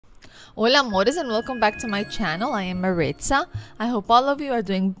Hola amores, and welcome back to my channel. I am Maritza. I hope all of you are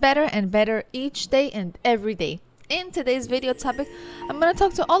doing better and better each day and every day. In today's video topic, I'm going to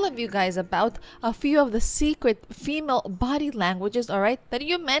talk to all of you guys about a few of the secret female body languages, alright, that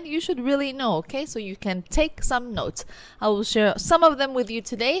you men, you should really know, okay? So you can take some notes. I will share some of them with you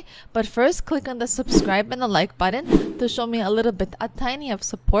today, but first click on the subscribe and the like button to show me a little bit, a tiny of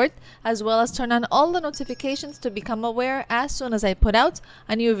support, as well as turn on all the notifications to become aware as soon as I put out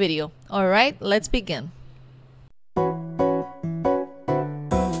a new video. Alright, let's begin.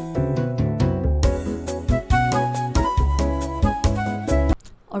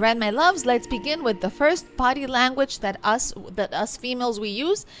 Alright, my loves, let's begin with the first body language that us females we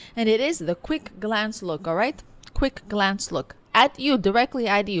use, and it is the quick glance look. Alright, quick glance look at you, directly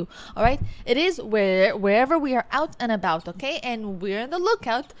at you. Alright, it is wherever we are out and about, okay, and we're on the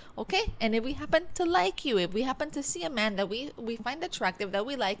lookout, okay, and if we happen to like you, if we happen to see a man that we find attractive, that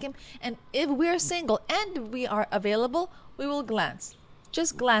we like him, and if we're single and we are available, we will glance.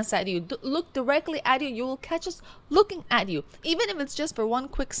 Just glance at you, look directly at you. You will catch us looking at you, even if it's just for one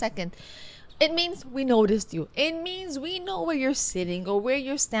quick second. It means we noticed you. It means we know where you're sitting or where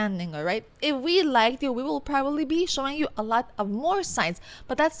you're standing, all right? If we liked you, we will probably be showing you a lot of more signs,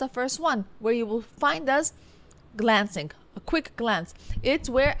 but that's the first one, where you will find us glancing. A quick glance. It's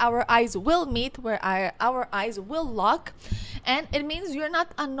where our eyes will meet, where our eyes will lock, and it means you're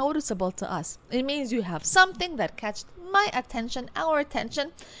not unnoticeable to us. It means you have something that catched my attention, our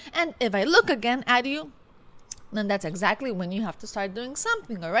attention, and if I look again at you, then that's exactly when you have to start doing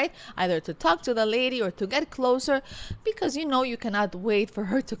something, all right? Either to talk to the lady or to get closer, because you know you cannot wait for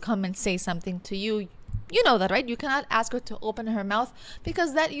her to come and say something to you. You know that, right? You cannot ask her to open her mouth,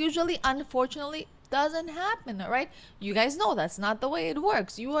 because that usually, unfortunately, doesn't happen, all right? You guys know that's not the way it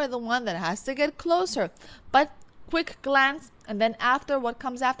works. You are the one that has to get closer. But quick glance, and then after, what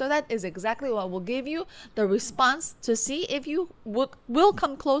comes after that is exactly what will give you the response to see if you will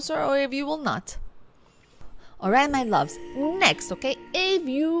come closer or if you will not. Alright, my loves, next, okay, if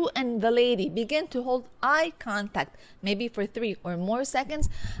you and the lady begin to hold eye contact, maybe for 3 or more seconds,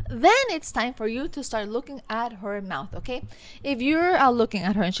 then it's time for you to start looking at her mouth, okay? If you're looking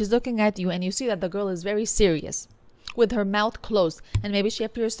at her and she's looking at you and you see that the girl is very serious with her mouth closed and maybe she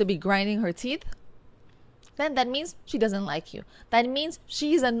appears to be grinding her teeth, then that means she doesn't like you. That means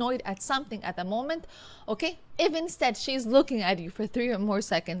she's annoyed at something at the moment, okay? If instead she's looking at you for 3 or more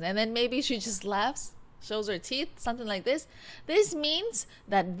seconds and then maybe she just laughs, shows her teeth, something like this means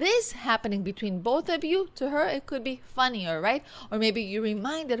that this happening between both of you, to her it could be funny, all right? Or maybe you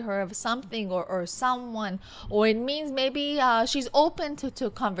reminded her of something or someone, or it means maybe she's open to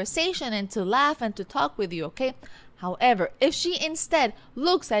conversation and to laugh and to talk with you, okay? However, if she instead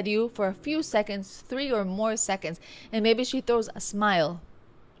looks at you for a few seconds, 3 or more seconds, and maybe she throws a smile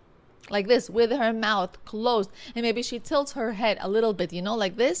like this with her mouth closed, and maybe she tilts her head a little bit, you know,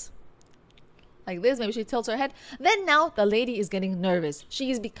 like this, maybe she tilts her head, then now the lady is getting nervous. She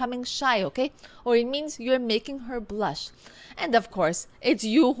is becoming shy, okay? Or it means you're making her blush. And of course, it's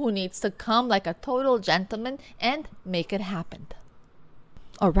you who needs to come like a total gentleman and make it happen.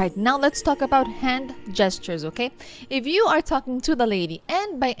 Alright, now let's talk about hand gestures, okay? If you are talking to the lady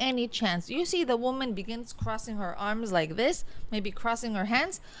and by any chance you see the woman begins crossing her arms like this, maybe crossing her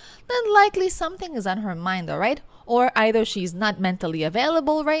hands, then likely something is on her mind, alright? Or either she's not mentally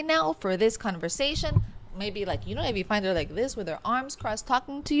available right now for this conversation, maybe like, you know, if you find her like this with her arms crossed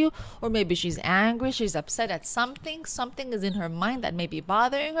talking to you, or maybe she's angry, she's upset at something is in her mind that may be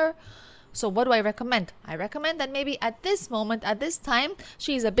bothering her. So what do I recommend? I recommend that maybe at this moment, at this time,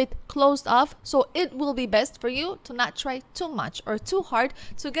 she's a bit closed off. So it will be best for you to not try too much or too hard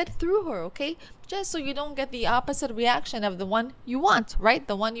to get through her, okay? Just so you don't get the opposite reaction of the one you want, right?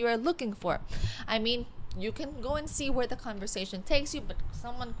 The one you are looking for. I mean, you can go and see where the conversation takes you, but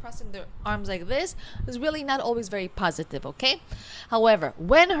someone crossing their arms like this is really not always very positive, okay? However,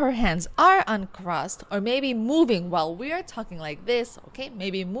 when her hands are uncrossed or maybe moving while we are talking like this, okay,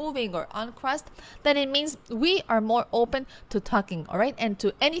 maybe moving or uncrossed, then it means we are more open to talking, all right, and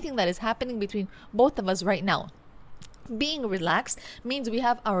to anything that is happening between both of us right now. Being relaxed means we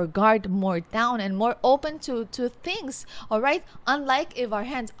have our guard more down and more open to things, all right? Unlike if our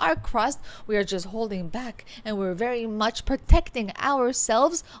hands are crossed, we are just holding back and we're very much protecting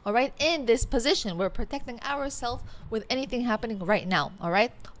ourselves, all right? In this position, we're protecting ourselves with anything happening right now, all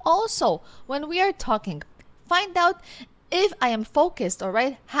right? Also, when we are talking, find out if I am focused, all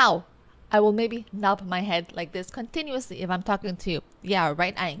right? How? I will maybe nod my head like this continuously if I'm talking to you. Yeah,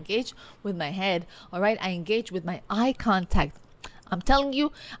 right, I engage with my head, all right? I engage with my eye contact. I'm telling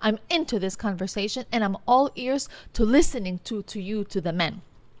you, I'm into this conversation and I'm all ears to listening to you, to the men.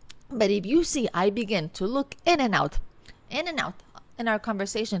 But if you see I begin to look in and out in our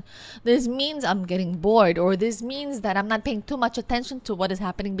conversation, this means I'm getting bored, or this means that I'm not paying too much attention to what is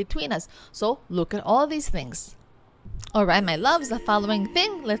happening between us. So look at all these things. All right, my loves, the following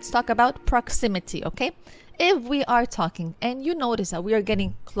thing, let's talk about proximity, okay? If we are talking and you notice that we are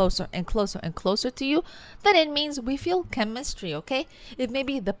getting closer and closer and closer to you, then it means we feel chemistry, okay? If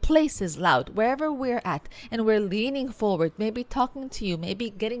maybe the place is loud, wherever we're at, and we're leaning forward, maybe talking to you, maybe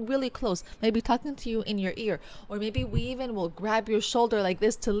getting really close, maybe talking to you in your ear, or maybe we even will grab your shoulder like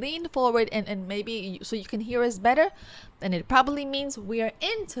this to lean forward and maybe so you can hear us better, then it probably means we are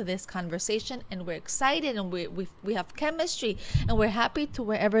into this conversation and we're excited and we have chemistry and we're happy to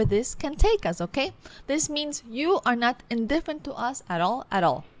wherever this can take us, okay? This means you are not indifferent to us at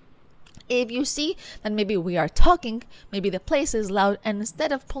all. If you see that maybe we are talking, maybe the place is loud, and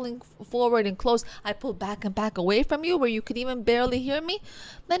instead of pulling forward and close, I pull back and back away from you where you could even barely hear me,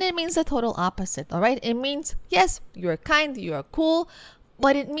 then it means the total opposite, all right? It means, yes, you're kind, you're cool,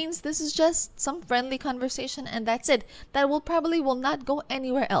 but it means this is just some friendly conversation and that's it. That will not go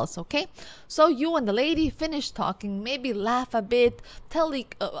anywhere else, okay? So you and the lady finish talking, maybe laugh a bit, tell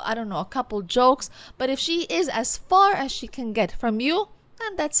a couple jokes, but if she is as far as she can get from you,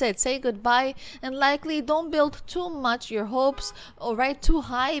 and that's it. Say goodbye, and likely don't build too much your hopes, all right, too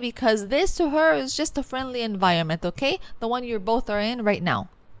high, because this to her is just a friendly environment, okay? The one you both are in right now.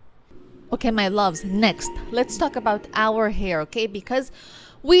 Okay, my loves, next, let's talk about our hair, okay? Because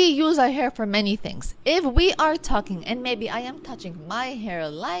we use our hair for many things. If we are talking and maybe I am touching my hair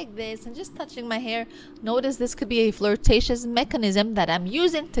like this and just touching my hair, notice this could be a flirtatious mechanism that I'm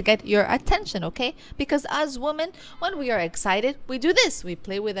using to get your attention, okay? Because as women, when we are excited, we do this. We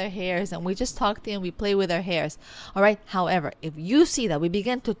play with our hairs and we just talk to you and we play with our hairs, all right? However, if you see that we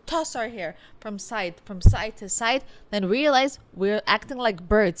begin to toss our hair from side to side, then realize we're acting like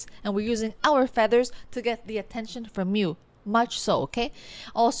birds and we're using our feathers to get the attention from you. Much so, okay?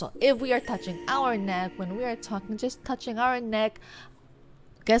 Also, if we are touching our neck, when we are talking, just touching our neck,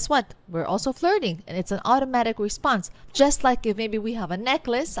 guess what? We're also flirting, and it's an automatic response. Just like if maybe we have a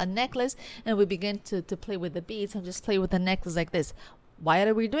necklace, and we begin to play with the beads and just play with the necklace like this. Why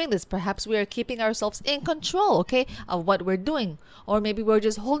are we doing this? Perhaps we are keeping ourselves in control, okay, of what we're doing. Or maybe we're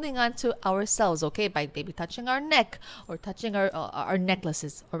just holding on to ourselves, okay, by maybe touching our neck or touching our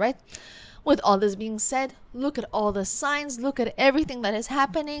necklaces, all right? With all this being said, look at all the signs, look at everything that is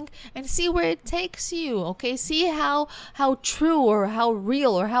happening and see where it takes you, okay? See how true or how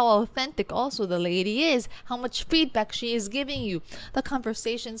real or how authentic also the lady is, how much feedback she is giving you. The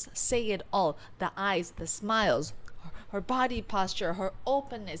conversations say it all. The eyes, the smiles, her body posture, her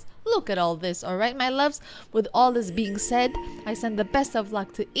openness. Look at all this, all right, my loves? With all this being said, I send the best of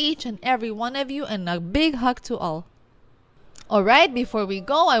luck to each and every one of you and a big hug to all. All right, before we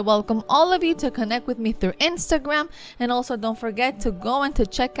go, I welcome all of you to connect with me through Instagram, and also don't forget to go and to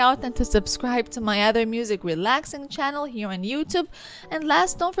check out and to subscribe to my other music relaxing channel here on YouTube. And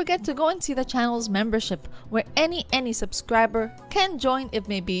last, don't forget to go and see the channel's membership, where any subscriber can join if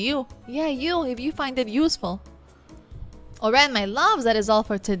maybe you, if you find it useful. Alright, my loves, that is all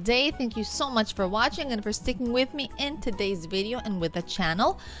for today. Thank you so much for watching and for sticking with me in today's video and with the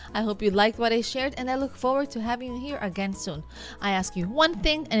channel. I hope you liked what I shared, and I look forward to having you here again soon. I ask you one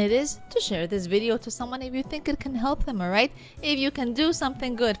thing, and it is to share this video to someone if you think it can help them, alright? If you can do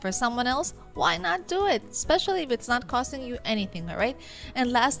something good for someone else, why not do it? Especially if it's not costing you anything, alright?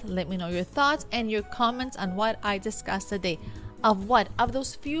 And last, let me know your thoughts and your comments on what I discussed today. Of what? Of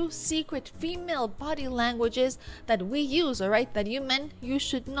those few secret female body languages that we use, alright? That you men, you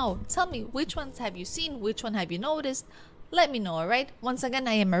should know. Tell me, which ones have you seen? Which one have you noticed? Let me know, alright? Once again,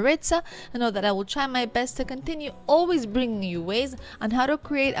 I am Maritza. I know that I will try my best to continue always bringing you ways on how to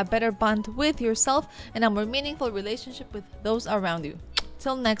create a better bond with yourself and a more meaningful relationship with those around you.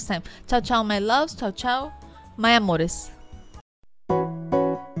 Till next time. Ciao, ciao, my loves. Ciao, ciao, my amores.